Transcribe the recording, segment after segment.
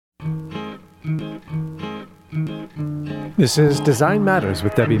This is Design Matters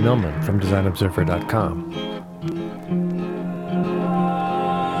with Debbie Millman from DesignObserver.com.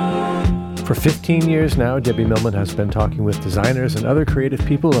 For 15 years now, Debbie Millman has been talking with designers and other creative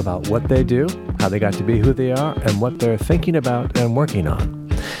people about what they do, how they got to be who they are, and what they're thinking about and working on.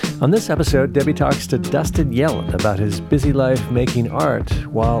 On this episode, Debbie talks to Dustin Yellin about his busy life making art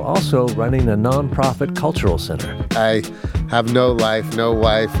while also running a nonprofit cultural center. I have no life, no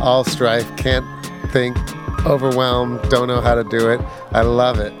wife, all strife, can't think, overwhelmed, don't know how to do it. I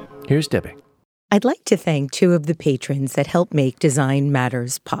love it. Here's Debbie. I'd like to thank two of the patrons that help make Design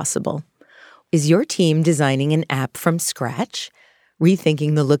Matters possible. Is your team designing an app from scratch?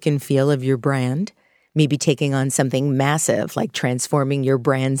 Rethinking the look and feel of your brand? Maybe taking on something massive like transforming your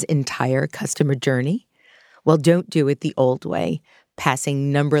brand's entire customer journey? Well, don't do it the old way,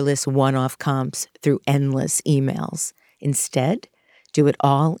 passing numberless one-off comps through endless emails. Instead, do it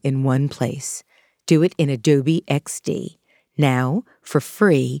all in one place. Do it in Adobe XD, now for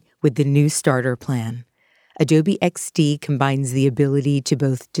free with the new starter plan. Adobe XD combines the ability to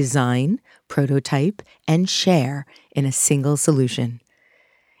both design, prototype, and share in a single solution.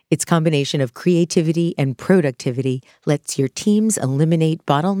 Its combination of creativity and productivity lets your teams eliminate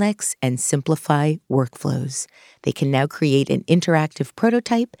bottlenecks and simplify workflows. They can now create an interactive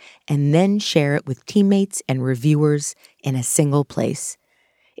prototype and then share it with teammates and reviewers in a single place.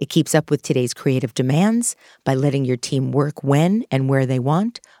 It keeps up with today's creative demands by letting your team work when and where they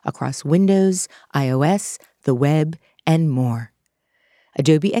want across Windows, iOS, the web, and more.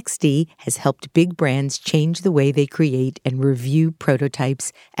 Adobe XD has helped big brands change the way they create and review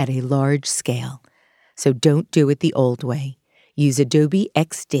prototypes at a large scale. So don't do it the old way. Use Adobe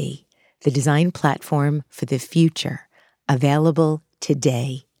XD, the design platform for the future, available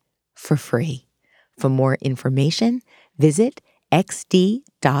today for free. For more information, visit xd.adobe.com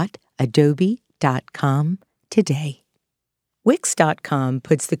today. Wix.com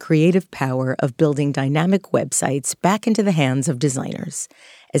puts the creative power of building dynamic websites back into the hands of designers.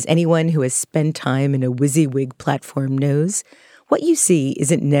 As anyone who has spent time in a WYSIWYG platform knows, what you see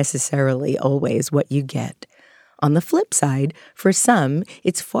isn't necessarily always what you get. On the flip side, for some,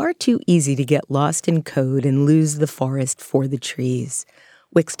 it's far too easy to get lost in code and lose the forest for the trees.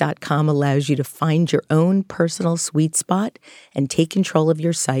 Wix.com allows you to find your own personal sweet spot and take control of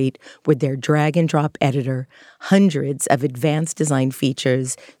your site with their drag-and-drop editor, hundreds of advanced design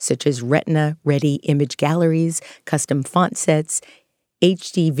features such as Retina-ready image galleries, custom font sets,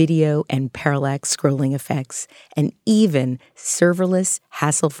 HD video and parallax scrolling effects, and even serverless,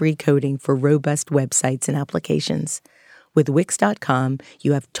 hassle-free coding for robust websites and applications. With Wix.com,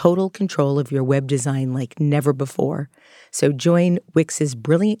 you have total control of your web design like never before. So join Wix's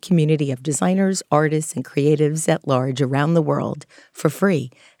brilliant community of designers, artists, and creatives at large around the world for free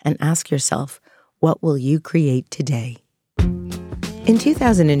and ask yourself, what will you create today? In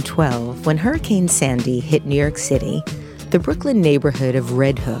 2012, when Hurricane Sandy hit New York City, the Brooklyn neighborhood of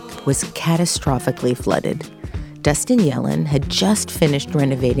Red Hook was catastrophically flooded. Dustin Yellin had just finished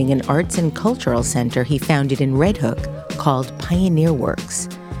renovating an arts and cultural center he founded in Red Hook called Pioneer Works.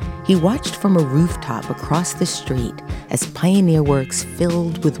 He watched from a rooftop across the street as Pioneer Works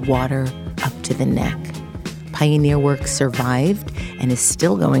filled with water up to the neck. Pioneer Works survived and is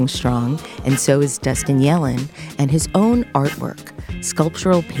still going strong, and so is Dustin Yellin and his own artwork,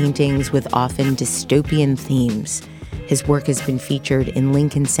 sculptural paintings with often dystopian themes. His work has been featured in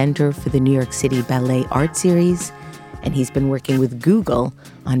Lincoln Center for the New York City Ballet Art Series, and he's been working with Google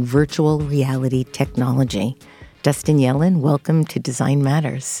on virtual reality technology. Dustin Yellin, welcome to Design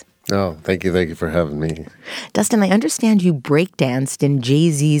Matters. Oh, thank you. Thank you for having me. Dustin, I understand you breakdanced in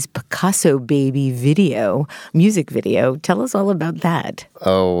Jay-Z's Picasso Baby music video. Tell us all about that.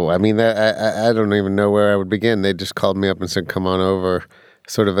 Oh, I mean, I don't even know where I would begin. They just called me up and said, come on over.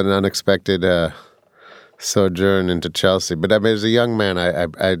 Sort of an unexpected sojourn into Chelsea. But I mean, as a young man,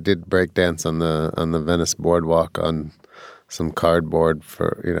 I did breakdance on the Venice boardwalk on some cardboard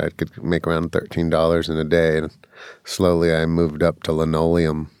for, I could make around $13 in a day. And slowly I moved up to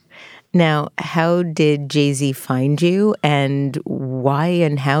linoleum. Now, how did Jay-Z find you, and why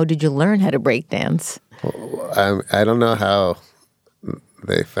and how did you learn how to breakdance? Well, I don't know how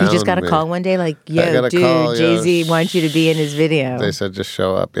they found me. You just got a call one day like, yo, dude, Jay-Z wants you to be in his video. They said, just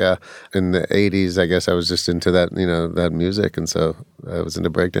show up, yeah. In the 80s, I guess I was just into that, that music, and so I was into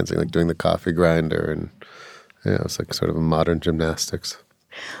breakdancing, like doing the coffee grinder, and it was like sort of a modern gymnastics.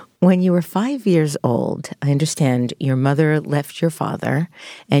 When you were 5 years old, I understand your mother left your father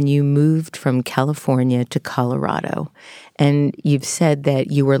and you moved from California to Colorado. And you've said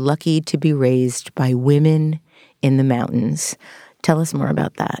that you were lucky to be raised by women in the mountains. Tell us more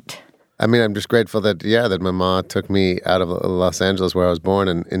about that. I mean, I'm just grateful that my mom took me out of Los Angeles, where I was born,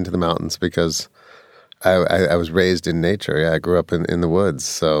 and into the mountains, because I was raised in nature. Yeah, I grew up in the woods.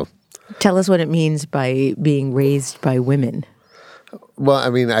 So, tell us what it means by being raised by women. Well, I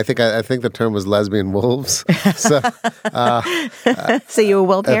mean, I think the term was lesbian wolves. So, so you were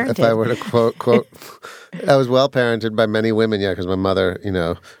well parented. If I were to quote, I was well parented by many women. Yeah, because my mother,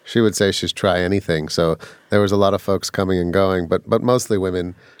 she would say she's try anything. So there was a lot of folks coming and going, but mostly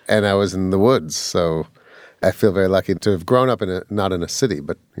women. And I was in the woods, so I feel very lucky to have grown up not in a city,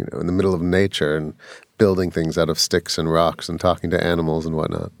 but in the middle of nature and building things out of sticks and rocks and talking to animals and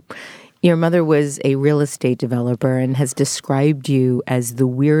whatnot. Your mother was a real estate developer and has described you as the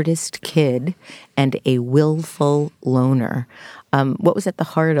weirdest kid and a willful loner. What was at the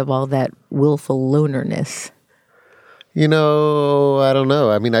heart of all that willful lonerness? I don't know.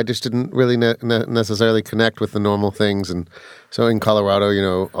 I mean, I just didn't really necessarily connect with the normal things. And so in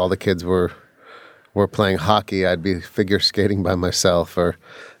Colorado, all the kids were playing hockey. I'd be figure skating by myself, or,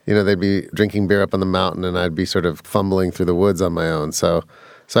 they'd be drinking beer up on the mountain, and I'd be sort of fumbling through the woods on my own. So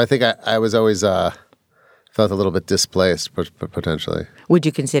I think I was always felt a little bit displaced, potentially. Would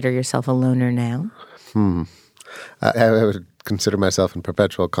you consider yourself a loner now? I would consider myself in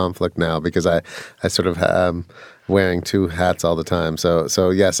perpetual conflict now, because I sort of am wearing two hats all the time. So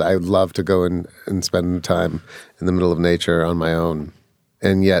yes, I would love to go and spend time in the middle of nature on my own.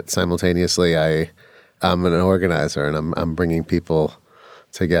 And yet simultaneously I'm an organizer, and I'm bringing people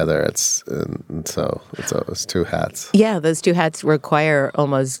together. So it's two hats. Yeah, those two hats require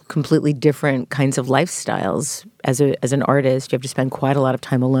almost completely different kinds of lifestyles. As an artist, you have to spend quite a lot of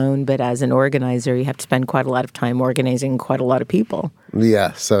time alone, but as an organizer, you have to spend quite a lot of time organizing quite a lot of people.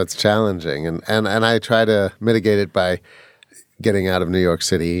 Yeah, so it's challenging, and I try to mitigate it by getting out of New York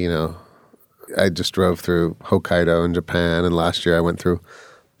City. I just drove through Hokkaido in Japan, and last year I went through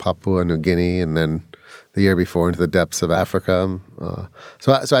Papua New Guinea, and then the year before into the depths of Africa.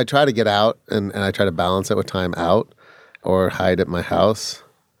 So I try to get out, and I try to balance it with time out or hide at my house.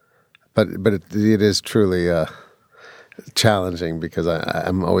 But it is truly challenging, because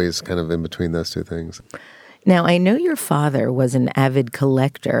I'm always kind of in between those two things. Now, I know your father was an avid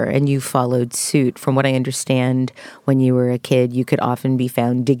collector, and you followed suit. From what I understand, when you were a kid, you could often be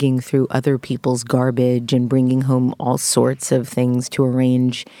found digging through other people's garbage and bringing home all sorts of things to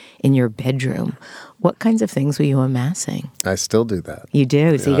arrange in your bedroom. What kinds of things were you amassing? I still do that. You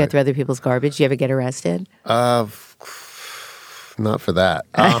do? So you go through other people's garbage? Do you ever get arrested? Not for that.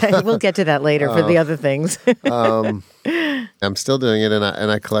 We'll get to that later for the other things. I'm still doing it, and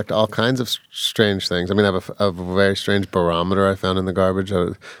I collect all kinds of strange things. I mean, I have a very strange barometer I found in the garbage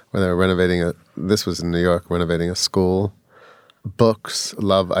where they were renovating this was in New York, renovating a school. Books,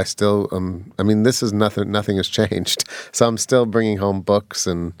 love. I still, this is nothing has changed. So I'm still bringing home books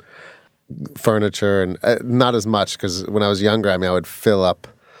and furniture, and not as much, because when I was younger, I would fill up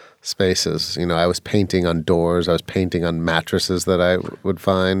spaces. I was painting on doors. I was painting on mattresses that I would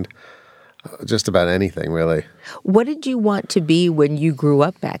find. Just about anything, really. What did you want to be when you grew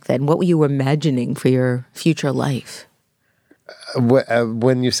up back then? What were you imagining for your future life?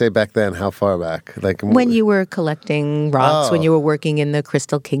 When you say back then, how far back? Like when you were collecting rocks, when you were working in the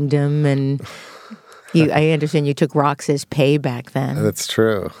Crystal Kingdom, and I understand you took rocks as pay back then. That's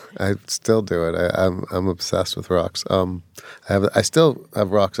true. I still do it. I'm obsessed with rocks. I still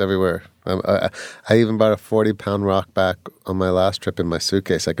have rocks everywhere. I even bought a 40-pound rock back on my last trip in my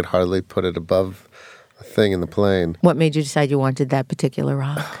suitcase. I could hardly put it above the thing in the plane. What made you decide you wanted that particular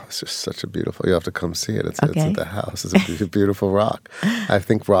rock? It's just such a beautiful. You have to come see it. It's at the house. It's a beautiful rock. I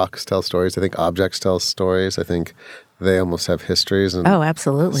think rocks tell stories. I think objects tell stories. I think they almost have histories. Oh,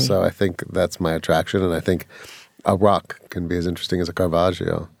 absolutely. So I think that's my attraction, and I think a rock can be as interesting as a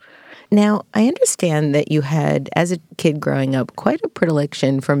Caravaggio. Now, I understand that you had, as a kid growing up, quite a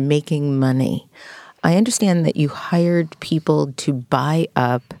predilection for making money. I understand that you hired people to buy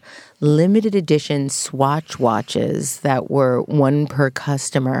up limited edition Swatch watches that were one per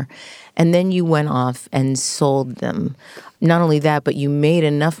customer, and then you went off and sold them. Not only that, but you made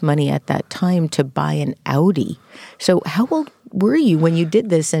enough money at that time to buy an Audi. So how old were you when you did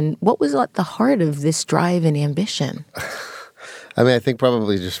this, and what was at the heart of this drive and ambition? I think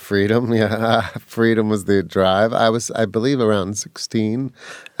probably just freedom. Yeah, freedom was the drive. I believe, around 16,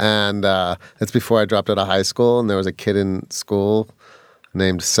 and it's before I dropped out of high school, and there was a kid in school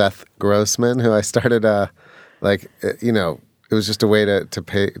named Seth Grossman who I started, it was just a way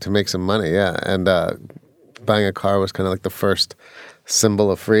to make some money, yeah, and buying a car was kind of like the first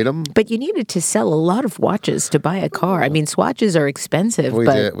symbol of freedom. But you needed to sell a lot of watches to buy a car. I mean, swatches are expensive.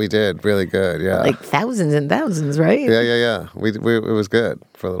 We did really good. Yeah, like thousands and thousands, right? Yeah. It was good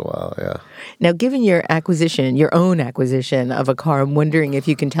for a little while. Yeah. Now, given your own acquisition of a car, I'm wondering if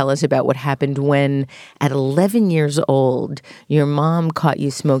you can tell us about what happened when, at 11 years old, your mom caught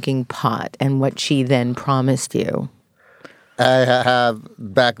you smoking pot and what she then promised you. I have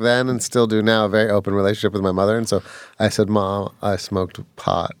back then and still do now a very open relationship with my mother. And so I said, Mom, I smoked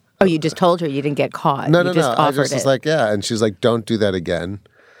pot. Oh, you just told her you didn't get caught. No. I just was like, yeah. And she's like, don't do that again.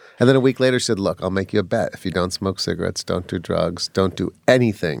 And then a week later, she said, look, I'll make you a bet. If you don't smoke cigarettes, don't do drugs, don't do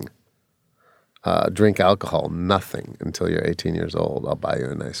anything, drink alcohol, nothing until you're 18 years old, I'll buy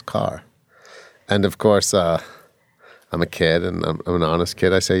you a nice car. And of course, I'm a kid and I'm an honest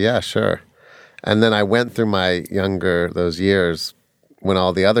kid. I say, yeah, sure. And then I went through those years when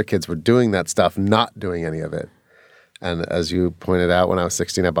all the other kids were doing that stuff, not doing any of it. And as you pointed out, when I was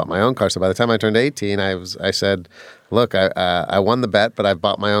 16, I bought my own car. So by the time I turned 18, I said, look, I won the bet, but I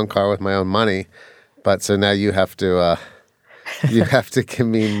bought my own car with my own money. But so now you have to give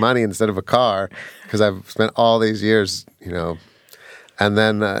me money instead of a car because I've spent all these years, And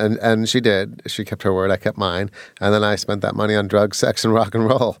then, and she did. She kept her word. I kept mine. And then I spent that money on drugs, sex, and rock and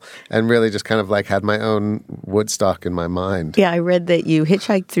roll, and really just kind of like had my own Woodstock in my mind. Yeah, I read that you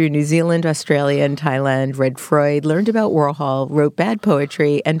hitchhiked through New Zealand, Australia, and Thailand, read Freud, learned about Warhol, wrote bad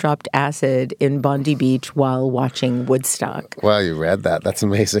poetry, and dropped acid in Bondi Beach while watching Woodstock. Wow, you read that. That's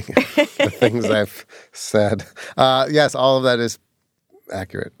amazing. The things I've said. Yes, all of that is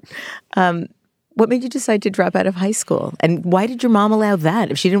accurate. What made you decide to drop out of high school? And why did your mom allow that?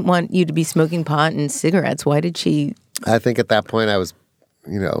 If she didn't want you to be smoking pot and cigarettes, why did she? I think at that point I was,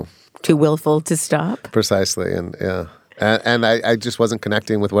 too willful to stop? Precisely. And yeah. And I just wasn't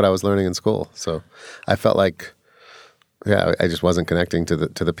connecting with what I was learning in school. So I felt like, I just wasn't connecting to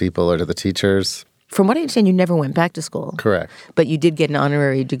the people or to the teachers. From what I understand, you never went back to school. Correct. But you did get an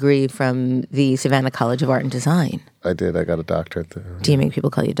honorary degree from the Savannah College of Art and Design. I did. I got a doctorate there. Do you make people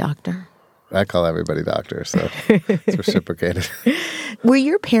call you doctor? I call everybody doctor, so it's reciprocated. Were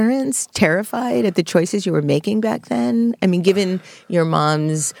your parents terrified at the choices you were making back then? I mean, given your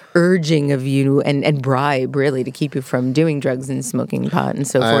mom's urging of you and bribe, really, to keep you from doing drugs and smoking pot and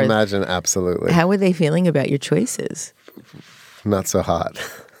so forth. I imagine, absolutely. How were they feeling about your choices? Not so hot.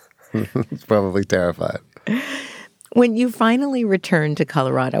 Probably terrified. When you finally returned to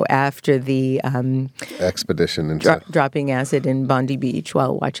Colorado after the expedition into dropping acid in Bondi Beach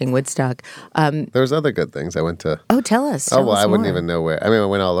while watching Woodstock, there was other good things. I went to. Oh, tell us. I wouldn't even know where. I mean, I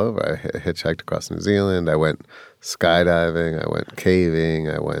went all over. I hitchhiked across New Zealand. I went skydiving. I went caving.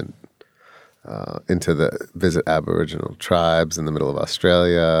 I went visit Aboriginal tribes in the middle of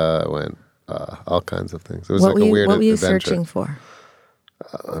Australia. I went all kinds of things. It was a weird adventure. What were you searching for?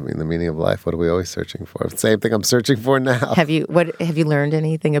 The meaning of life. What are we always searching for? Same thing I'm searching for now. Have you learned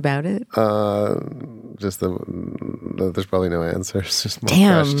anything about it? Just there's probably no answers. Just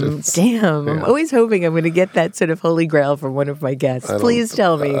more questions. Damn. Yeah. I'm always hoping I'm going to get that sort of holy grail from one of my guests. Please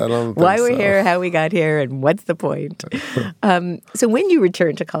tell me why we're here, how we got here, and what's the point. So when you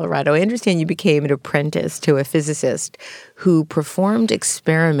returned to Colorado, I understand you became an apprentice to a physicist who performed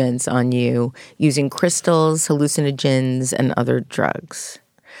experiments on you using crystals, hallucinogens, and other drugs.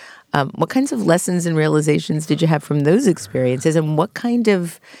 What kinds of lessons and realizations did you have from those experiences, and what kind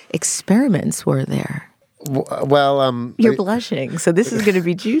of experiments were there? Well, you're blushing, so this is going to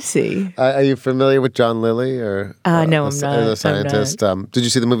be juicy. Are you familiar with John Lilly, or no, I'm not. The scientist? Did you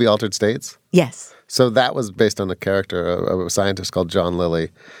see the movie Altered States? Yes. So that was based on a character, a scientist called John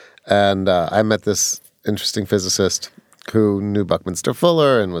Lilly, and I met this interesting physicist who knew Buckminster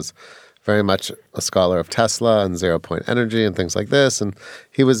Fuller and was very much a scholar of Tesla and zero-point energy and things like this. And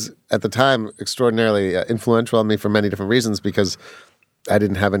he was, at the time, extraordinarily influential on me for many different reasons because I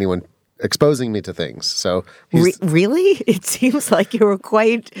didn't have anyone exposing me to things. So really? It seems like you were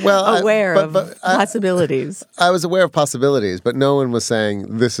quite aware of possibilities. I was aware of possibilities, but no one was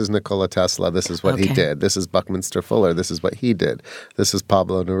saying, this is Nikola Tesla, this is what he did. This is Buckminster Fuller, this is what he did. This is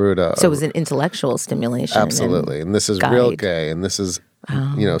Pablo Neruda. So it was an intellectual stimulation. Absolutely. And this is Rilke, and this is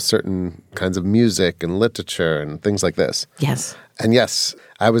certain kinds of music and literature and things like this. Yes. And yes,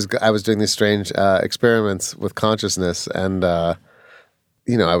 I was doing these strange experiments with consciousness, and I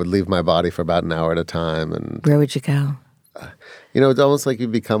would leave my body for about an hour at a time. And where would you go? It's almost like you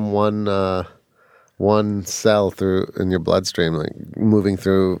become one cell in your bloodstream, like moving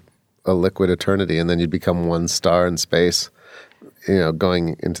through a liquid eternity, and then you'd become one star in space,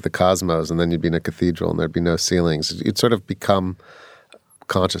 going into the cosmos, and then you'd be in a cathedral and there'd be no ceilings. You'd sort of become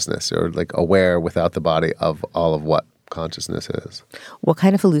consciousness, or like aware without the body of all of what consciousness is. What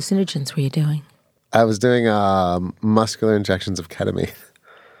kind of hallucinogens were you doing? I was doing muscular injections of ketamine.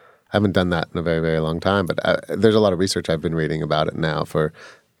 I haven't done that in a very, very long time, but there's a lot of research I've been reading about it now for,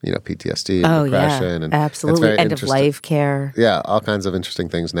 PTSD and depression. Yeah, and absolutely. End of life care. Yeah, all kinds of interesting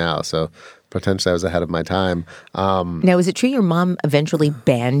things now. So potentially I was ahead of my time. Now, is it true your mom eventually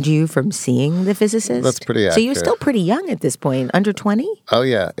banned you from seeing the physicist? That's pretty accurate. So you're still pretty young at this point, under 20? Oh,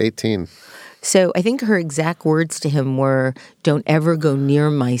 yeah, 18. So I think her exact words to him were, "Don't ever go near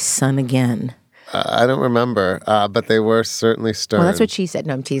my son again." I don't remember, but they were certainly stern. Well, that's what she said.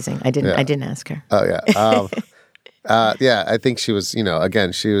 No, I'm teasing. I didn't ask her. Oh, yeah. Yeah, I think she was,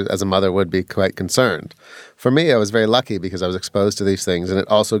 again, she was, as a mother would be quite concerned. For me, I was very lucky because I was exposed to these things, and it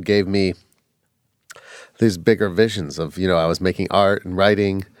also gave me these bigger visions of, I was making art and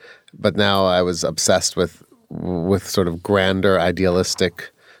writing, but now I was obsessed with sort of grander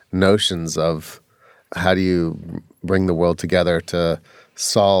idealistic notions of how do you bring the world together to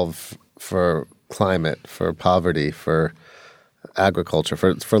solve for climate, for poverty, for agriculture,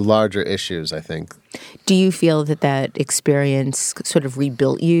 for larger issues, I think. Do you feel that experience sort of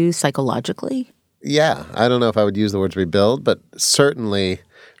rebuilt you psychologically? Yeah. I don't know if I would use the words rebuild, but certainly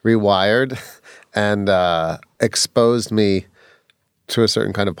rewired and exposed me to a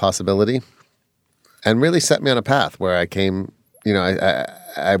certain kind of possibility and really set me on a path where I came,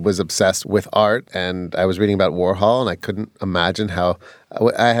 I was obsessed with art, and I was reading about Warhol, and I couldn't imagine how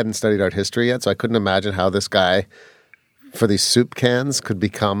I hadn't studied art history yet, so I couldn't imagine how this guy for these soup cans could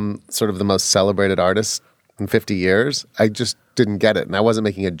become sort of the most celebrated artist in 50 years. I just didn't get it, and I wasn't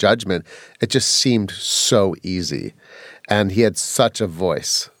making a judgment. It just seemed so easy, and he had such a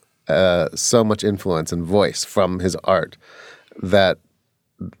voice, so much influence and voice from his art that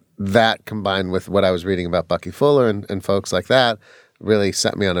combined with what I was reading about Bucky Fuller and folks like that really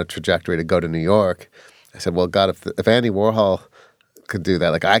set me on a trajectory to go to New York. I said, well, God, if Andy Warhol could do that,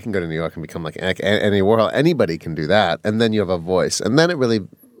 like I can go to New York and become like Andy Warhol, anybody can do that. And then you have a voice. And then it really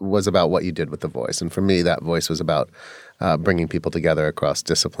was about what you did with the voice. And for me, that voice was about bringing people together across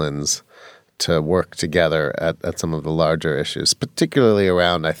disciplines to work together at some of the larger issues, particularly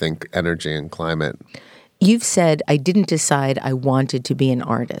around, I think, energy and climate. You've said, I didn't decide I wanted to be an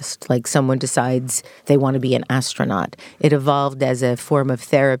artist, like someone decides they want to be an astronaut. It evolved as a form of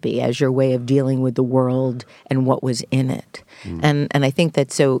therapy, as your way of dealing with the world and what was in it. And I think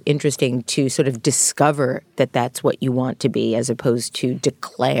that's so interesting to sort of discover that that's what you want to be as opposed to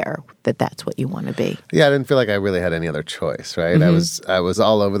declare that that's what you want to be. Yeah, I didn't feel like I really had any other choice, right? I was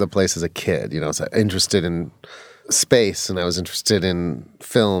all over the place as a kid, I was interested in space, and I was interested in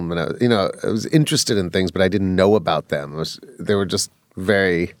film, and I was interested in things, but I didn't know about them. They were just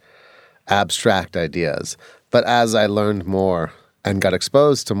very abstract ideas. But as I learned more and got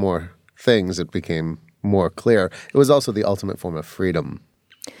exposed to more things, it became more clear. It was also the ultimate form of freedom.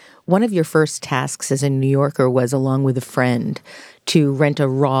 One of your first tasks as a New Yorker was, along with a friend, to rent a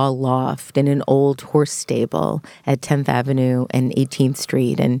raw loft in an old horse stable at 10th Avenue and 18th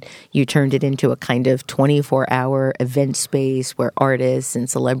Street. And you turned it into a kind of 24-hour event space where artists and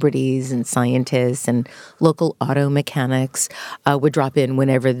celebrities and scientists and local auto mechanics would drop in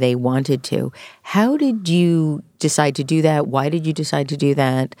whenever they wanted to. How did you decide to do that? Why did you decide to do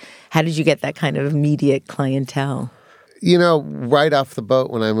that? How did you get that kind of immediate clientele? Right off the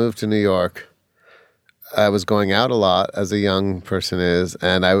boat when I moved to New York, I was going out a lot, as a young person is,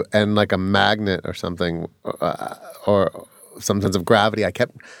 and like a magnet or something, or some sense of gravity, I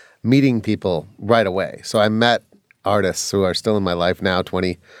kept meeting people right away. So I met artists who are still in my life now,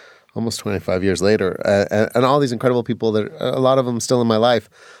 almost 25 years later, and all these incredible people that a lot of them still in my life.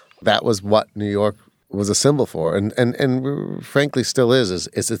 That was what New York was a symbol for, and frankly still is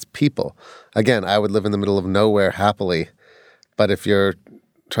its people. Again, I would live in the middle of nowhere happily, but if you're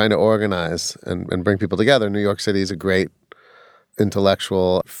trying to organize and bring people together, New York City is a great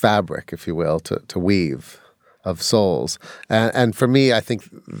intellectual fabric, if you will, to weave of souls. And for me, I think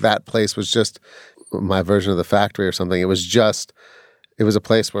that place was just my version of the factory or something. It was a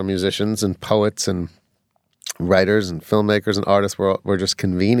place where musicians and poets and writers and filmmakers and artists were just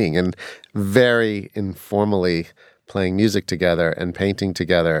convening and very informally playing music together and painting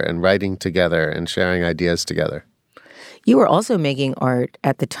together and writing together and sharing ideas together. You were also making art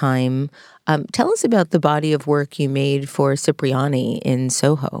at the time. Tell us about the body of work you made for Cipriani in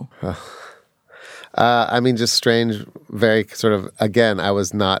Soho. Just strange, very sort of, again, I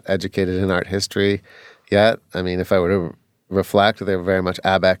was not educated in art history yet. If I were to reflect, they were very much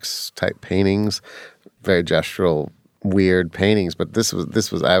Abex-type paintings, very gestural weird paintings, but this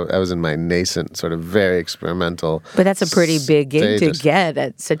was I was in my nascent, sort of very experimental. But that's a pretty big gig stages. to get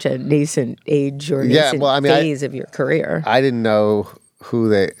at such a nascent age or nascent phase of your career. I didn't know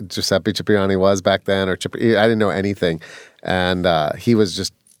who Giuseppe Cipriani was back then, I didn't know anything, and he was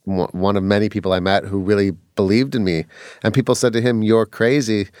just one of many people I met who really believed in me. And people said to him, "You're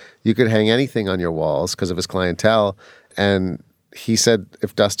crazy. You could hang anything on your walls," because of his clientele. And he said,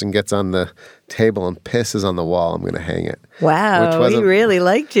 if Dustin gets on the table and pisses on the wall, I'm going to hang it. Wow, he really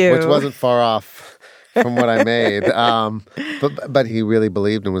liked you. Which wasn't far off from what I made. But he really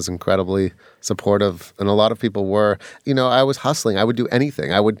believed and was incredibly supportive. And a lot of people were. I was hustling. I would do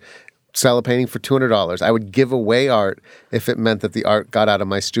anything. I would sell a painting for $200. I would give away art if it meant that the art got out of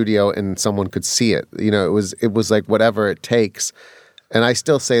my studio and someone could see it. It was like whatever it takes. And I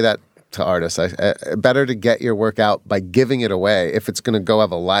still say that to artists. Better to get your work out by giving it away if it's going to go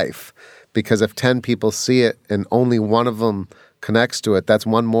have a life. Because if 10 people see it and only one of them connects to it, that's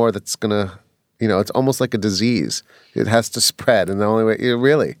one more that's going to, it's almost like a disease. It has to spread. And the only way,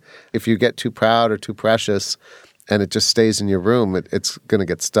 really, if you get too proud or too precious and it just stays in your room, it's going to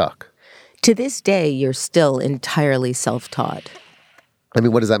get stuck. To this day, you're still entirely self-taught. I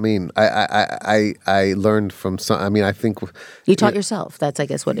mean, what does that mean? I learned from some. I mean, I think you taught yourself. That's, I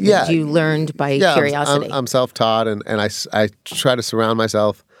guess, what it means. You learned by curiosity. I'm self-taught, and I try to surround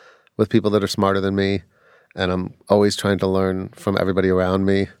myself with people that are smarter than me, and I'm always trying to learn from everybody around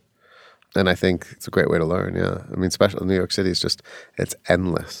me. And I think it's a great way to learn. Yeah, I mean, especially in New York City, it's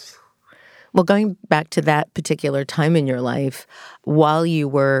endless. Well, going back to that particular time in your life, while you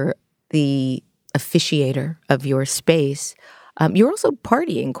were the officiator of your space, you were also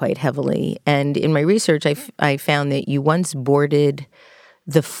partying quite heavily. And in my research, I found that you once boarded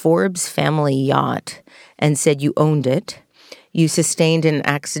the Forbes family yacht and said you owned it. You sustained an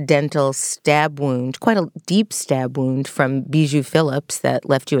accidental stab wound, quite a deep stab wound from Bijou Phillips that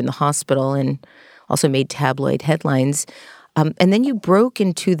left you in the hospital and also made tabloid headlines. And then you broke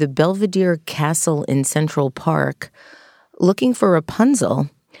into the Belvedere Castle in Central Park looking for Rapunzel,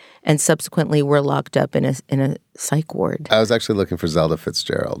 and subsequently were locked up in a psych ward. I was actually looking for Zelda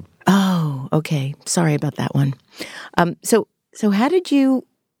Fitzgerald. Oh, okay. Sorry about that one. So how did you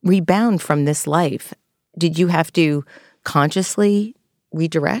rebound from this life? Did you have to consciously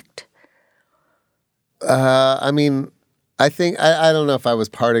redirect? I mean, I think, I don't know if I was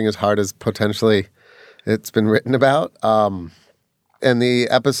partying as hard as potentially it's been written about. And the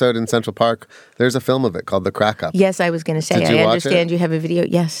episode in Central Park, there's a film of it called The Crack Up. Yes, I was going to say. I understand you have a video.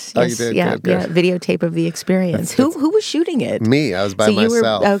 Yes. Oh, you did? Yeah, Good. Yeah, videotape of the experience. Who was shooting it? Me. I was by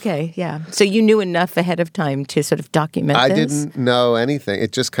myself. Okay, yeah. So you knew enough ahead of time to sort of document this? I didn't know anything.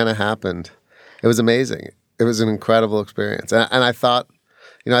 It just kind of happened. It was amazing. It was an incredible experience. And I thought,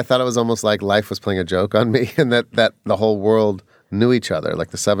 I thought it was almost like life was playing a joke on me and that the whole world knew each other, like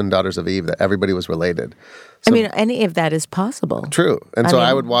the 7 Daughters of Eve, that everybody was related. So, any of that is possible. True. And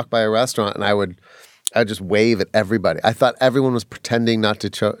I would walk by a restaurant and I'd just wave at everybody. I thought everyone was pretending not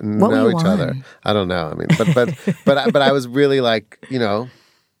to know each other. I don't know. I mean, but I was really like,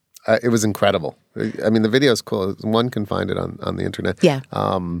 it was incredible. I mean, the video is cool. One can find it on the internet. Yeah.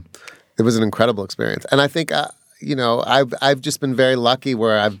 It was an incredible experience. And I think, I've just been very lucky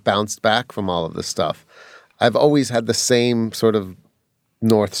where I've bounced back from all of this stuff. I've always had the same sort of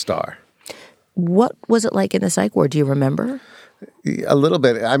North Star. What was it like in the psych ward? Do you remember? A little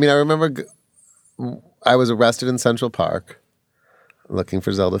bit. I mean, I remember I was arrested in Central Park looking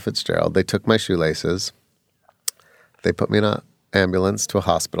for Zelda Fitzgerald. They took my shoelaces. They put me in an ambulance to a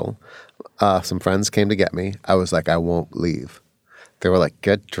hospital. Some friends came to get me. I was like, I won't leave. They were like,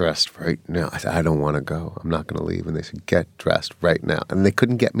 get dressed right now. I said, I don't want to go. I'm not going to leave. And they said, get dressed right now. And they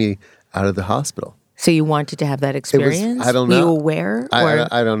couldn't get me out of the hospital. So you wanted to have that experience? I don't know. Were you aware?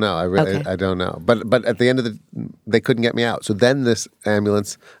 I don't know. I don't know. But at the end of they couldn't get me out. So then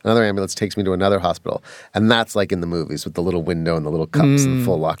another ambulance takes me to another hospital. And that's like in the movies with the little window and the little cups and the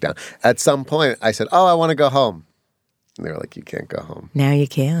full lockdown. At some point, I said, I want to go home. And they were like, you can't go home. Now you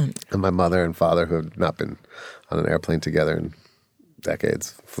can. And my mother and father, who had not been on an airplane together in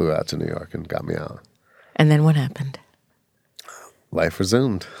decades, flew out to New York and got me out. And then what happened? Life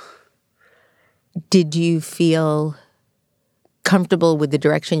resumed. Did you feel comfortable with the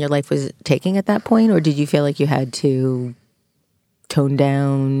direction your life was taking at that point, or did you feel like you had to tone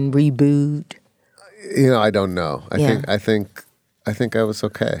down, reboot? I don't know. I think I was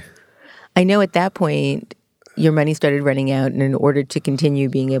okay. I know at that point your money started running out, and in order to continue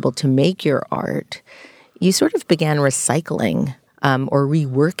being able to make your art, you sort of began recycling or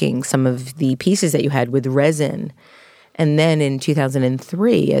reworking some of the pieces that you had with resin. And then in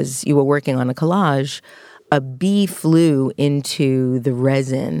 2003, as you were working on a collage, a bee flew into the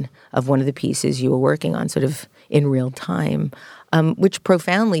resin of one of the pieces you were working on, sort of in real time, which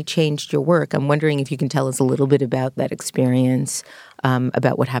profoundly changed your work. I'm wondering if you can tell us a little bit about that experience,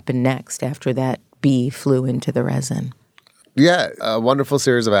 about what happened next after that bee flew into the resin. Yeah, a wonderful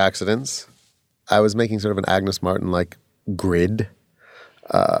series of accidents. I was making sort of an Agnes Martin-like grid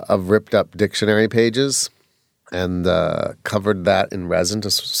of ripped up dictionary pages and covered that in resin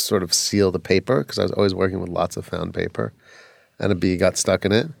to sort of seal the paper because I was always working with lots of found paper, and a bee got stuck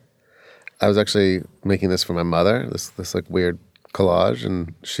in it. I was actually making this for my mother, this like weird collage,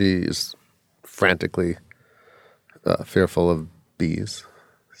 and she is frantically fearful of bees.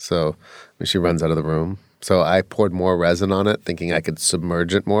 So she runs out of the room. So I poured more resin on it, thinking I could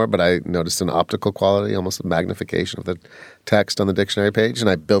submerge it more, but I noticed an optical quality, almost a magnification of the text on the dictionary page, and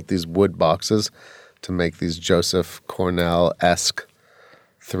I built these wood boxes to make these Joseph Cornell-esque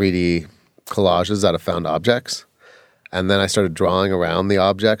 3D collages out of found objects. And then I started drawing around the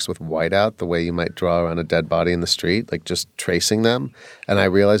objects with whiteout, the way you might draw around a dead body in the street, like just tracing them. And I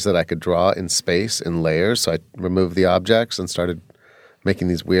realized that I could draw in space in layers, so I removed the objects and started making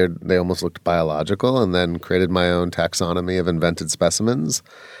these weird, they almost looked biological, and then created my own taxonomy of invented specimens,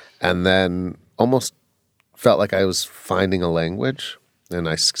 and then almost felt like I was finding a language, and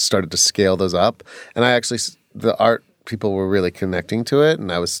I started to scale those up. And I actually, the art people were really connecting to it,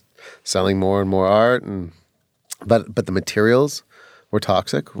 and I was selling more and more art, but the materials were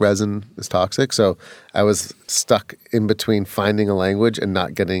toxic. Resin is toxic, so I was stuck in between finding a language and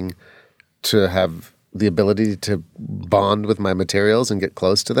not getting to have the ability to bond with my materials and get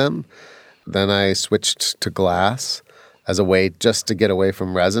close to them. Then I switched to glass as a way just to get away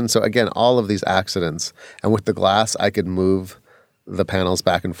from resin. So again, all of these accidents. And with the glass, I could move the panels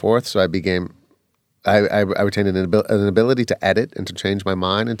back and forth. So I retained an ability to edit and to change my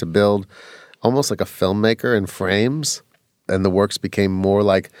mind and to build almost like a filmmaker in frames. And the works became more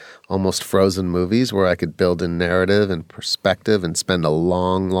like almost frozen movies where I could build in narrative and perspective and spend a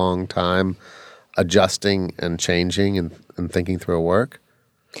long, long time adjusting and changing and thinking through a work.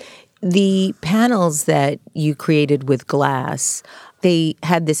 The panels that you created with glass, they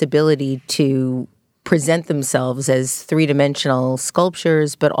had this ability to present themselves as three-dimensional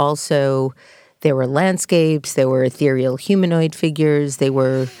sculptures, but also there were landscapes, there were ethereal humanoid figures, they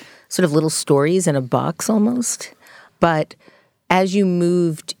were sort of little stories in a box almost. But as you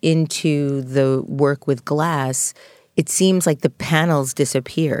moved into the work with glass, it seems like the panels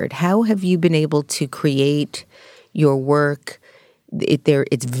disappeared. How have you been able to create your work?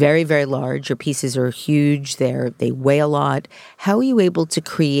 It's very, very large. Your pieces are huge. They weigh a lot. How are you able to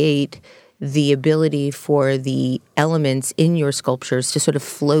create the ability for the elements in your sculptures to sort of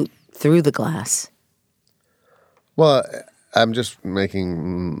float through the glass? Well, I'm just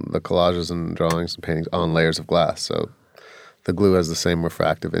making the collages and drawings and paintings on layers of glass. So the glue has the same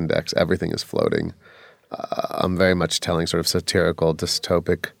refractive index. Everything is floating. I'm very much telling sort of satirical,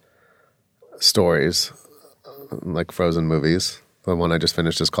 dystopic stories, like frozen movies. The one I just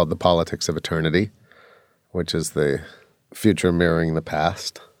finished is called The Politics of Eternity, which is the future mirroring the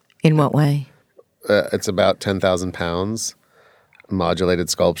past. In what way? It's about 10,000 pounds, modulated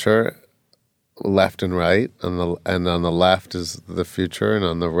sculpture, left and right. And on the left is the future, and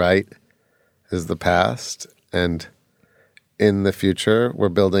on the right is the past. And in the future, we're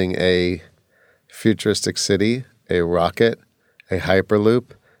building a futuristic city, a rocket, a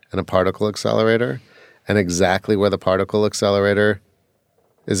hyperloop, and a particle accelerator. And exactly where the particle accelerator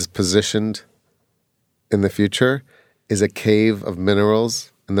is positioned in the future is a cave of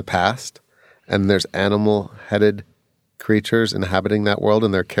minerals in the past. And there's animal-headed creatures inhabiting that world,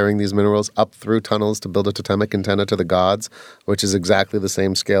 and they're carrying these minerals up through tunnels to build a totemic antenna to the gods, which is exactly the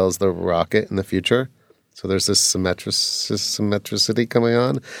same scale as the rocket in the future. So there's this symmetricity coming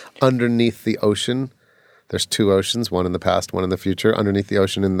on. Underneath the ocean, there's two oceans, one in the past, one in the future. Underneath the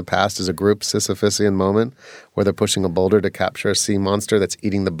ocean in the past is a group, Sisyphusian moment, where they're pushing a boulder to capture a sea monster that's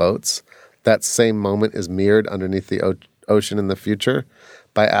eating the boats. That same moment is mirrored underneath the ocean in the future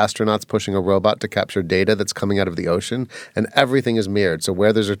by astronauts pushing a robot to capture data that's coming out of the ocean, and everything is mirrored. So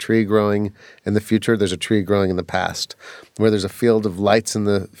where there's a tree growing in the future, there's a tree growing in the past. Where there's a field of lights in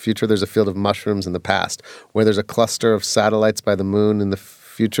the future, there's a field of mushrooms in the past. Where there's a cluster of satellites by the moon in the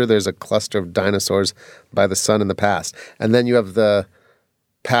future, there's a cluster of dinosaurs by the sun in the past. And then you have the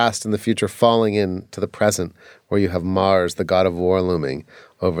past and the future falling into the present, where you have Mars, the god of war, looming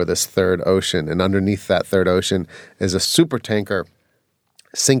over this third ocean. And underneath that third ocean is a supertanker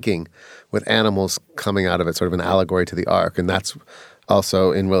sinking with animals coming out of it, sort of an allegory to the Ark. And that's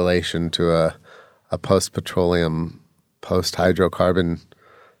also in relation to a post-petroleum, post-hydrocarbon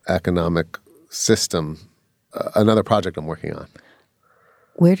economic system another project I'm working on.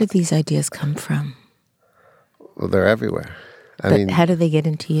 Where do these ideas come from? Well, they're everywhere. But how do they get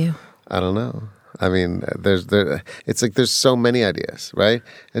into you? I don't know. I mean, it's like there's so many ideas, right?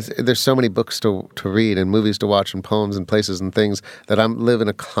 There's so many books to read and movies to watch and poems and places and things that I live in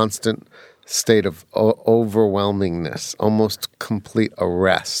a constant state of overwhelmingness, almost complete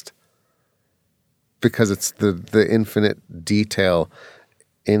arrest, because it's the infinite detail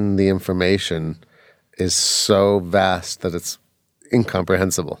in the information is so vast that it's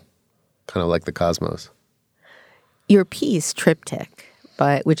incomprehensible, kind of like the cosmos. Your piece, Triptych,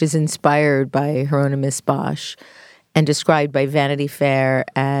 which is inspired by Hieronymus Bosch and described by Vanity Fair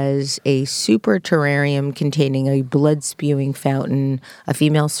as a super terrarium containing a blood-spewing fountain, a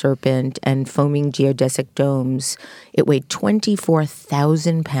female serpent, and foaming geodesic domes. It weighed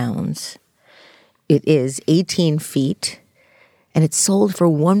 24,000 pounds. It is 18 feet, and it's sold for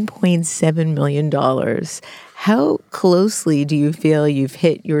 $1.7 million. How closely do you feel you've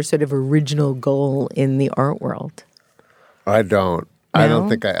hit your sort of original goal in the art world? I don't. No? I don't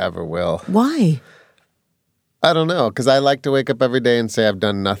think I ever will. Why? I don't know, because I like to wake up every day and say I've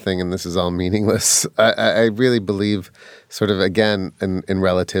done nothing and this is all meaningless. I really believe sort of, again, in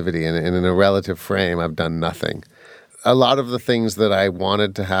relativity, and in a relative frame, I've done nothing. A lot of the things that I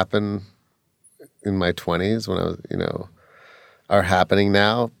wanted to happen in my 20s when I was, are happening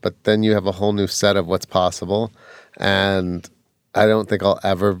now, but then you have a whole new set of what's possible, and I don't think I'll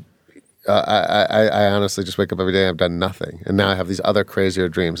ever... I honestly just wake up every day and I've done nothing. And now I have these other crazier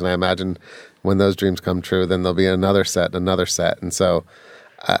dreams. And I imagine when those dreams come true, then there'll be another set. And so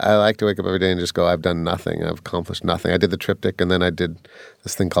I like to wake up every day and just go, I've done nothing. I've accomplished nothing. I did the triptych, and then I did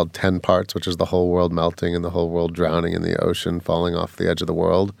this thing called 10 parts, which is the whole world melting and the whole world drowning in the ocean, falling off the edge of the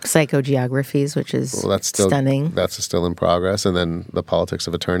world. Psychogeographies, which is that's still stunning. That's still in progress. And then the politics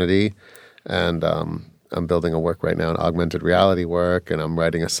of eternity. And I'm building a work right now, an augmented reality work, and I'm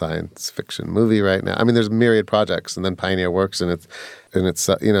writing a science fiction movie right now. I mean, there's myriad projects, and then Pioneer Works, and it's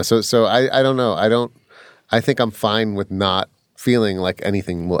So I don't know. I think I'm fine with not feeling like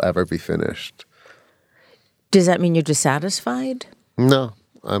anything will ever be finished. Does that mean you're dissatisfied? No,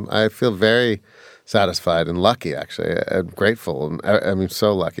 I feel very satisfied and lucky, actually. I'm grateful. I mean,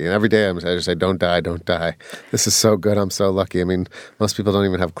 so lucky. And every day I just say, don't die, don't die. This is so good. I'm so lucky. I mean, most people don't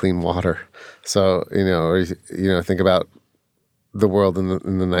even have clean water. So, think about the world in the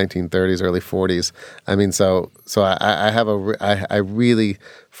 1930s, early 40s. I mean, so I really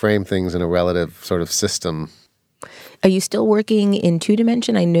frame things in a relative sort of system. Are you still working in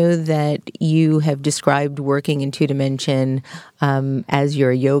two-dimension? I know that you have described working in two-dimension as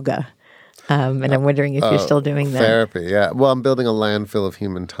your yoga. And I'm wondering if you're still doing that. Therapy, yeah. Well, I'm building a landfill of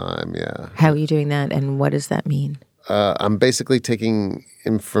human time, yeah. How are you doing that, and what does that mean? I'm basically taking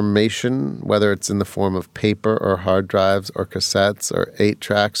information, whether it's in the form of paper or hard drives or cassettes or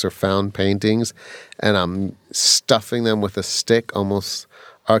 8-tracks or found paintings, and I'm stuffing them with a stick, almost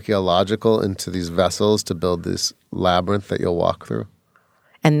archaeological, into these vessels to build this labyrinth that you'll walk through.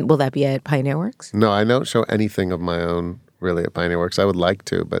 And will that be at Pioneer Works? No, I don't show anything of my own really at Pioneer Works. I would like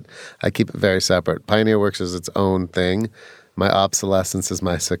to, but I keep it very separate. Pioneer Works is its own thing. My obsolescence is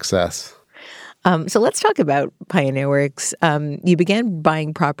my success. So let's talk about Pioneer Works. You began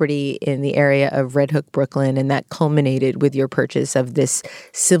buying property in the area of Red Hook, Brooklyn, and that culminated with your purchase of this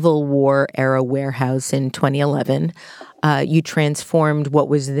Civil War-era warehouse in 2011. You transformed what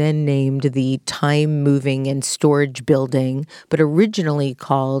was then named the Time Moving and Storage Building, but originally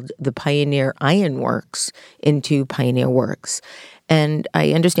called the Pioneer Iron Works, into Pioneer Works. And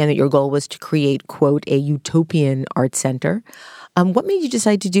I understand that your goal was to create, quote, a utopian art center. What made you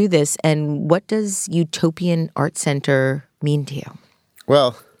decide to do this, and what does utopian art center mean to you?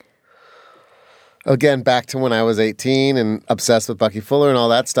 Well, again, back to when I was 18 and obsessed with Bucky Fuller and all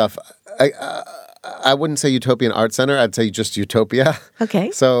that stuff, I wouldn't say utopian art center. I'd say just utopia. Okay.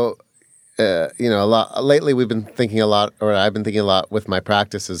 So, a lot lately we've been thinking a lot, or I've been thinking a lot with my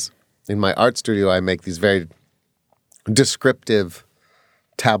practices. In my art studio, I make these very descriptive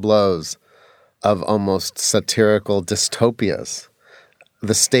tableaus of almost satirical dystopias,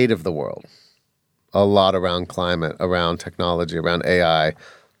 the state of the world, a lot around climate, around technology, around AI,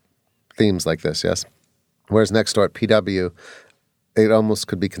 themes like this, yes? Whereas next door at PW, it almost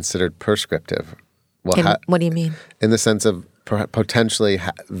could be considered prescriptive. Well, what do you mean? In the sense of potentially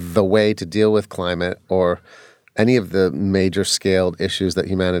the way to deal with climate or any of the major scaled issues that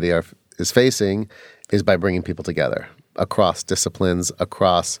humanity is facing is by bringing people together across disciplines,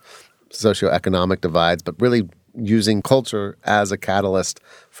 across socioeconomic divides, but really using culture as a catalyst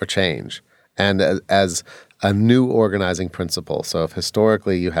for change and as a new organizing principle. So if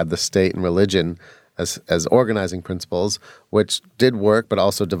historically you had the state and religion as organizing principles, which did work but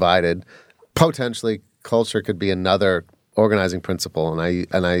also divided. Potentially, culture could be another organizing principle,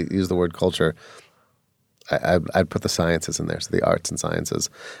 and I use the word culture. I'd put the sciences in there, so the arts and sciences.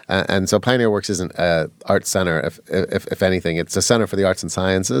 And so Pioneer Works isn't an art center, if anything. It's a center for the arts and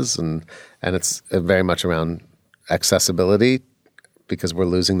sciences, and it's very much around accessibility because we're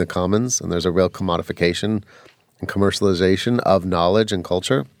losing the commons, and there's a real commodification and commercialization of knowledge and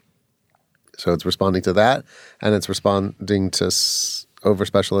culture. So it's responding to that, and it's responding to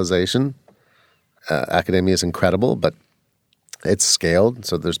over-specialization. Academia is incredible, but it's scaled.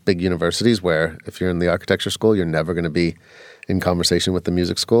 So there's big universities where if you're in the architecture school, you're never going to be in conversation with the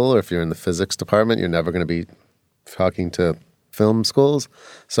music school, or if you're in the physics department, you're never going to be talking to film schools.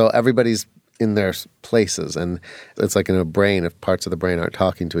 So everybody's in their places, and it's like in a brain if parts of the brain aren't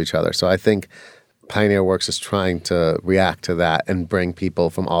talking to each other. So I think Pioneer Works is trying to react to that and bring people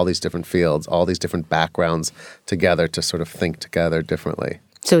from all these different fields, all these different backgrounds together to sort of think together differently.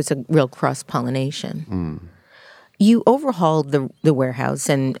 So it's a real cross-pollination. You overhauled the warehouse,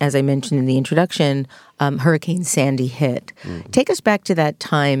 and as I mentioned in the introduction, Hurricane Sandy hit. Take us back to that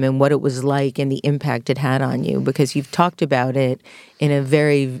time and what it was like and the impact it had on you, because you've talked about it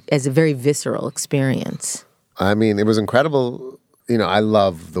as a very visceral experience. I mean, it was incredible. I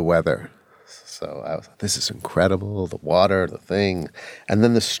love the weather. So I was like, this is incredible, the water, the thing. And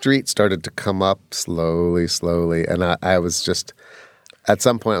then the street started to come up slowly. And I was just, at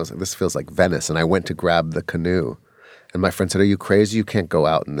some point I was like, this feels like Venice. And I went to grab the canoe. And my friend said, are you crazy? You can't go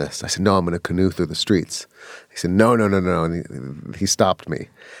out in this. I said, no, I'm going to canoe through the streets. He said, no. And he stopped me.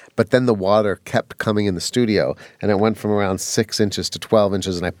 But then the water kept coming in the studio, and it went from around 6 inches to 12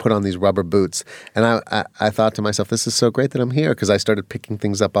 inches, and I put on these rubber boots. And I thought to myself, this is so great that I'm here, because I started picking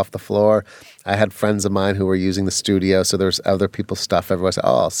things up off the floor. I had friends of mine who were using the studio, so there's other people's stuff everywhere.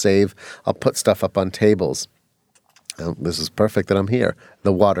 I said, I'll put stuff up on tables. This is perfect that I'm here.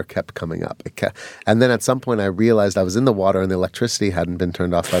 The water kept coming up. And then at some point I realized I was in the water and the electricity hadn't been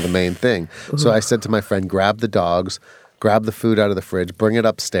turned off by the main thing. So I said to my friend, grab the dogs, grab the food out of the fridge, bring it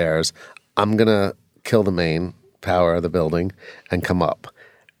upstairs. I'm going to kill the main power of the building and come up.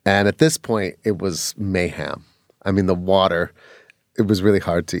 And at this point, it was mayhem. I mean, the water, it was really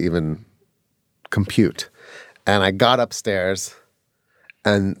hard to even compute. And I got upstairs,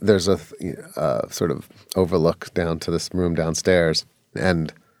 and there's a sort of overlook down to this room downstairs,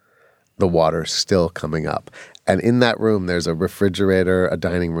 and the water's still coming up. And in that room, there's a refrigerator, a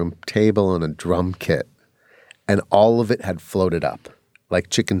dining room table, and a drum kit. And all of it had floated up,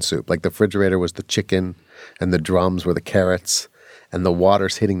 like chicken soup. Like the refrigerator was the chicken, and the drums were the carrots, and the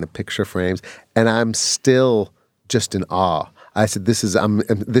water's hitting the picture frames. And I'm still just in awe. I said, this is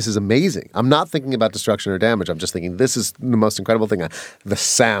amazing. I'm not thinking about destruction or damage. I'm just thinking, this is the most incredible thing. The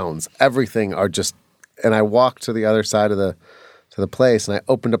sounds, everything are just, and I walked to the other side of the place, and I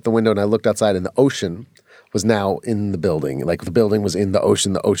opened up the window and I looked outside, and the ocean was now in the building. Like the building was in the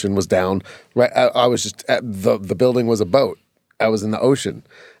ocean was down. Right, I was just, the building was a boat. I was in the ocean,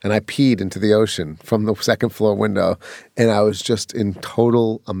 and I peed into the ocean from the second floor window, and I was just in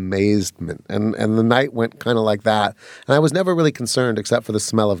total amazement. And the night went kind of like that, and I was never really concerned except for the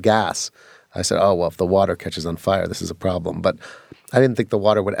smell of gas. I said, oh, well, if the water catches on fire, this is a problem. But I didn't think the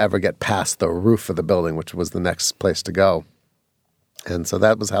water would ever get past the roof of the building, which was the next place to go. And so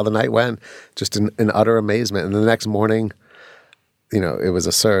that was how the night went, just in utter amazement. And the next morning, it was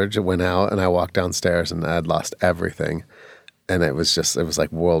a surge. It went out, and I walked downstairs, and I had lost everything. And it was like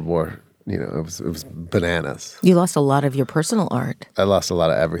World War, it was bananas. You lost a lot of your personal art. I lost a lot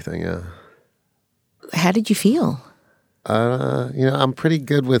of everything, yeah. How did you feel? I'm pretty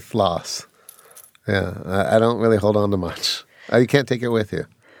good with loss. Yeah, I don't really hold on to much. You can't take it with you.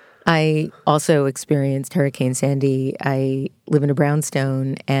 I also experienced Hurricane Sandy. I live in a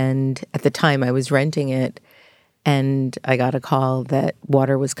brownstone, and at the time I was renting it, and I got a call that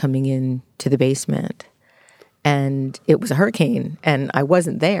water was coming in to the basement. And it was a hurricane, and I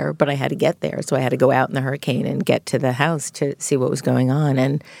wasn't there, but I had to get there. So I had to go out in the hurricane and get to the house to see what was going on.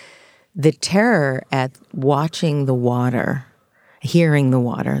 And the terror at watching the water, hearing the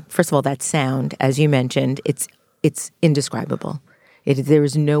water, first of all, that sound, as you mentioned, it's indescribable. There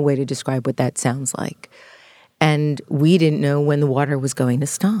is no way to describe what that sounds like. And we didn't know when the water was going to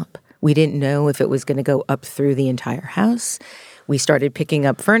stop. We didn't know if it was going to go up through the entire house. We started picking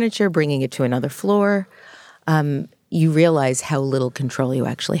up furniture, bringing it to another floor. You realize how little control you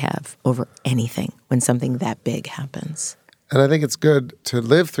actually have over anything when something that big happens. And I think it's good to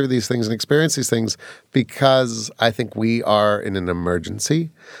live through these things and experience these things, because I think we are in an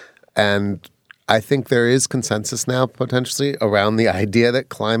emergency. And I think there is consensus now potentially around the idea that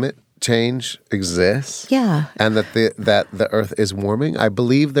climate change exists. Yeah. And that the Earth is warming. I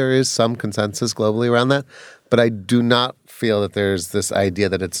believe there is some consensus globally around that, but I do not feel that there's this idea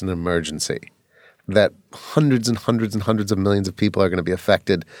that it's an emergency, that hundreds and hundreds and hundreds of millions of people are going to be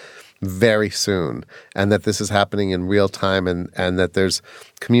affected very soon, and that this is happening in real time, and that there's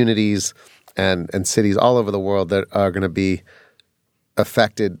communities and cities all over the world that are going to be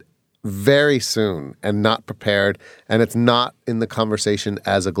affected very soon and not prepared, and it's not in the conversation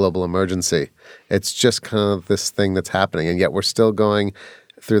as a global emergency. It's just kind of this thing that's happening, and yet we're still going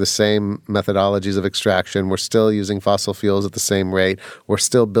through the same methodologies of extraction. We're still using fossil fuels at the same rate. We're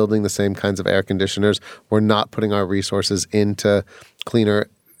still building the same kinds of air conditioners. We're not putting our resources into cleaner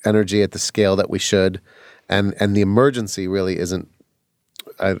energy at the scale that we should, and the emergency really isn't,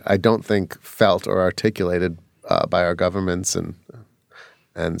 I don't think, felt or articulated by our governments,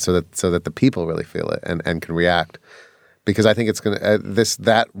 and so that the people really feel it and can react, because I think it's going to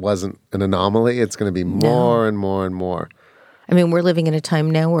that wasn't an anomaly. It's going to be more and more and more. I mean, we're living in a time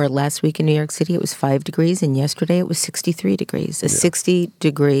now where last week in New York City it was 5 degrees, and yesterday it was 63 degrees. A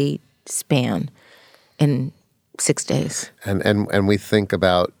 60-degree span in 6 days. And we think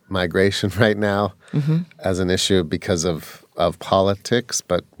about migration right now as an issue because of politics,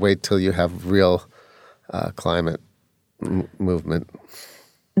 but wait till you have real climate movement.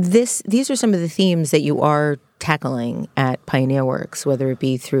 These are some of the themes that you are tackling at Pioneer Works, whether it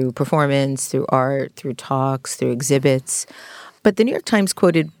be through performance, through art, through talks, through exhibits. But the New York Times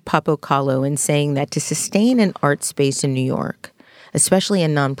quoted Papo Kahlo in saying that to sustain an art space in New York, especially a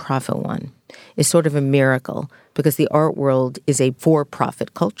nonprofit one, is sort of a miracle because the art world is a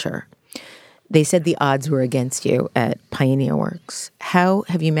for-profit culture. They said the odds were against you at Pioneer Works. How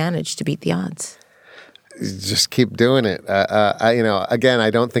have you managed to beat the odds? Just keep doing it. Again, I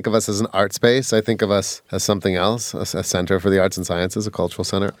don't think of us as an art space. I think of us as something else, a center for the arts and sciences, a cultural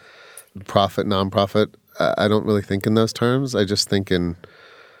center. Profit, nonprofit, I don't really think in those terms. I just think in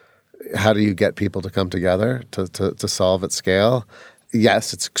how do you get people to come together to solve at scale.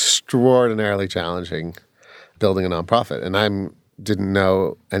 Yes, it's extraordinarily challenging building a nonprofit, and I didn't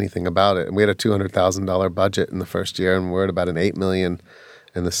know anything about it. And we had a $200,000 budget in the first year, and we're at about an $8 million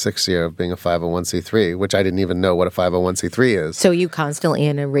in the sixth year of being a 501c3, which I didn't even know what a 501c3 is. So you constantly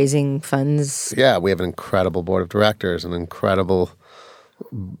in raising funds? Yeah, we have an incredible board of directors, an incredible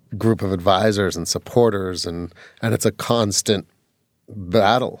group of advisors and supporters, and it's a constant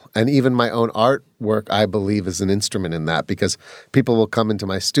battle. And even my own artwork, I believe, is an instrument in that, because people will come into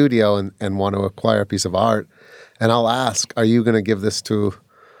my studio and want to acquire a piece of art, and I'll ask, are you going to give this to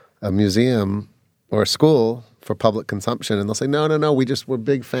a museum or a school for public consumption? And they'll say, no, we're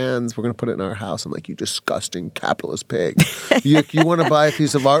big fans. We're going to put it in our house. I'm like, you disgusting capitalist pig. You want to buy a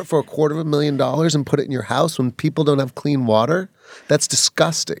piece of art for $250,000 and put it in your house when people don't have clean water? That's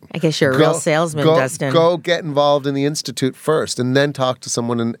disgusting. I guess you're a real salesman, Dustin. Go get involved in the Institute first, and then talk to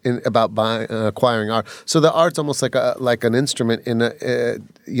someone about acquiring art. So the art's almost like an instrument in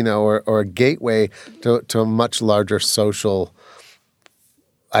or a gateway to a much larger social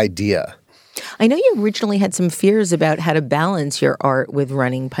idea. I know you originally had some fears about how to balance your art with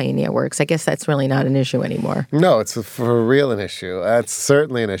running Pioneer Works. I guess that's really not an issue anymore. No, it's for real an issue. That's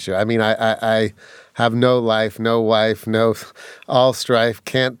certainly an issue. I mean, I have no life, no wife, no all strife,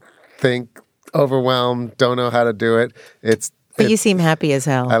 can't think, overwhelmed, don't know how to do it. But you seem happy as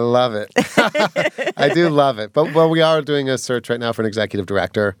hell. I love it. I do love it. But we are doing a search right now for an executive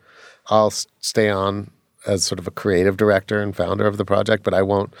director. I'll stay on as sort of a creative director and founder of the project, but I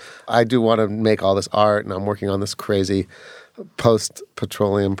won't. I do want to make all this art, and I'm working on this crazy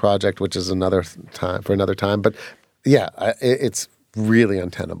post-petroleum project, which is another time. But yeah, it's really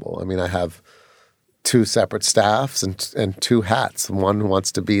untenable. I mean, I have 2 separate staffs and 2 hats. One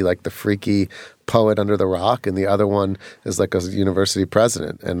wants to be like the freaky poet under the rock, and the other one is like a university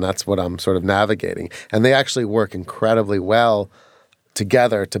president, and that's what I'm sort of navigating. And they actually work incredibly well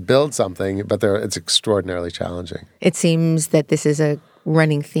together to build something, but it's extraordinarily challenging. It seems that this is a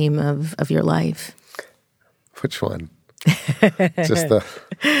running theme of your life. Which one? Just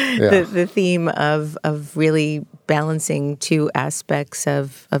the theme of really balancing 2 aspects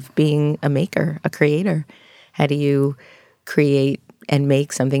of being a maker, a creator. How do you create and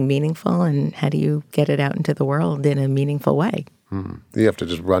make something meaningful, and how do you get it out into the world in a meaningful way? You have to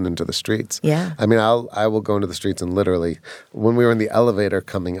just run into the streets. Yeah. I mean, I will go into the streets, and literally, when we were in the elevator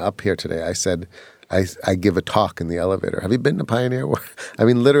coming up here today, I said, I give a talk in the elevator. Have you been to Pioneer Works? I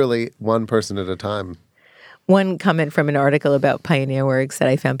mean, literally one person at a time. One comment from an article about Pioneer Works that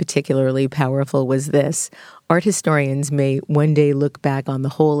I found particularly powerful was this: art historians may one day look back on the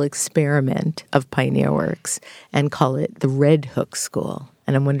whole experiment of Pioneer Works and call it the Red Hook School.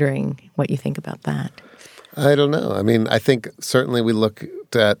 And I'm wondering what you think about that. I don't know. I mean, I think certainly we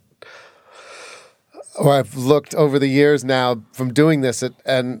looked at, or I've looked over the years now from doing this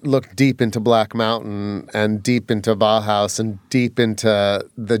and looked deep into Black Mountain and deep into Bauhaus and deep into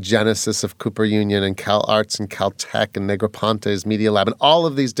the genesis of Cooper Union and Cal Arts and Caltech and Negroponte's Media Lab and all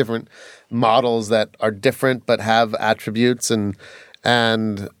of these different models that are different but have attributes. And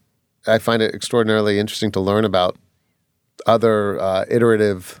I find it extraordinarily interesting to learn about other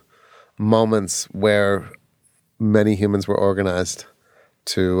iterative moments where many humans were organized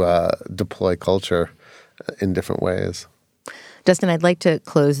to deploy culture in different ways. Dustin, I'd like to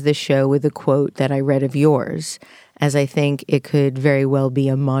close this show with a quote that I read of yours, as I think it could very well be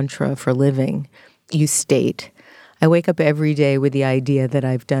a mantra for living. You state, "I wake up every day with the idea that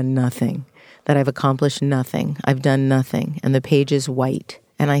I've done nothing, that I've accomplished nothing, I've done nothing, and the page is white.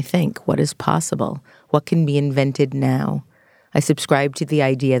 And I think, what is possible? What can be invented now? I subscribe to the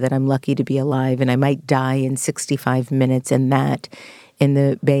idea that I'm lucky to be alive and I might die in 65 minutes, and that, in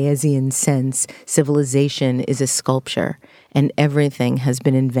the Bayesian sense, civilization is a sculpture and everything has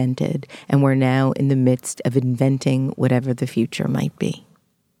been invented, and we're now in the midst of inventing whatever the future might be."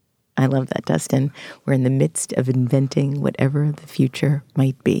 I love that, Dustin. We're in the midst of inventing whatever the future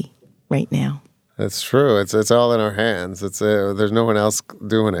might be right now. It's true. It's all in our hands. There's no one else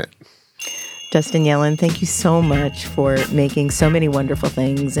doing it. Dustin Yellin, thank you so much for making so many wonderful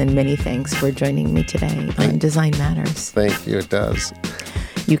things, and many thanks for joining me today on Design Matters. Thank you. It does.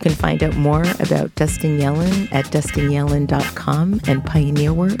 You can find out more about Dustin Yellin at dustinyellin.com and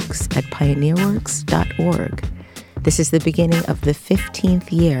Pioneerworks at pioneerworks.org. This is the beginning of the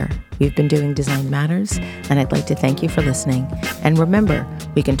 15th year we've been doing Design Matters, and I'd like to thank you for listening. And remember,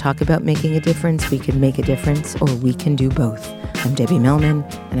 we can talk about making a difference, we can make a difference, or we can do both. I'm Debbie Millman,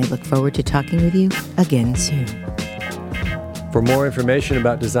 and I look forward to talking with you again soon. For more information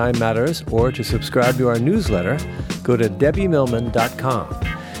about Design Matters or to subscribe to our newsletter, go to debbiemillman.com.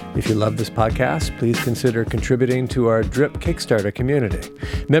 If you love this podcast, please consider contributing to our DRIP Kickstarter community.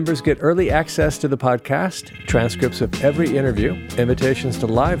 Members get early access to the podcast, transcripts of every interview, invitations to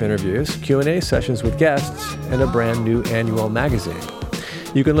live interviews, Q&A sessions with guests, and a brand new annual magazine.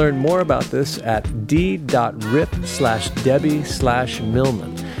 You can learn more about this at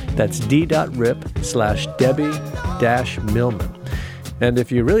d.rip/Debbie/Millman. That's d.rip/Debbie-Millman. And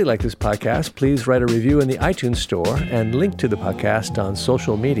if you really like this podcast, please write a review in the iTunes Store and link to the podcast on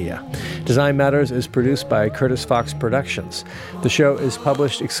social media. Design Matters is produced by Curtis Fox Productions. The show is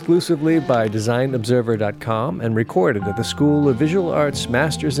published exclusively by DesignObserver.com and recorded at the School of Visual Arts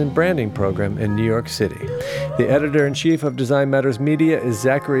Masters in Branding program in New York City. The editor-in-chief of Design Matters Media is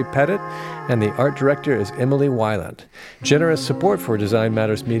Zachary Pettit, and the art director is Emily Weiland. Generous support for Design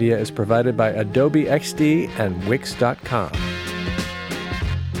Matters Media is provided by Adobe XD and Wix.com.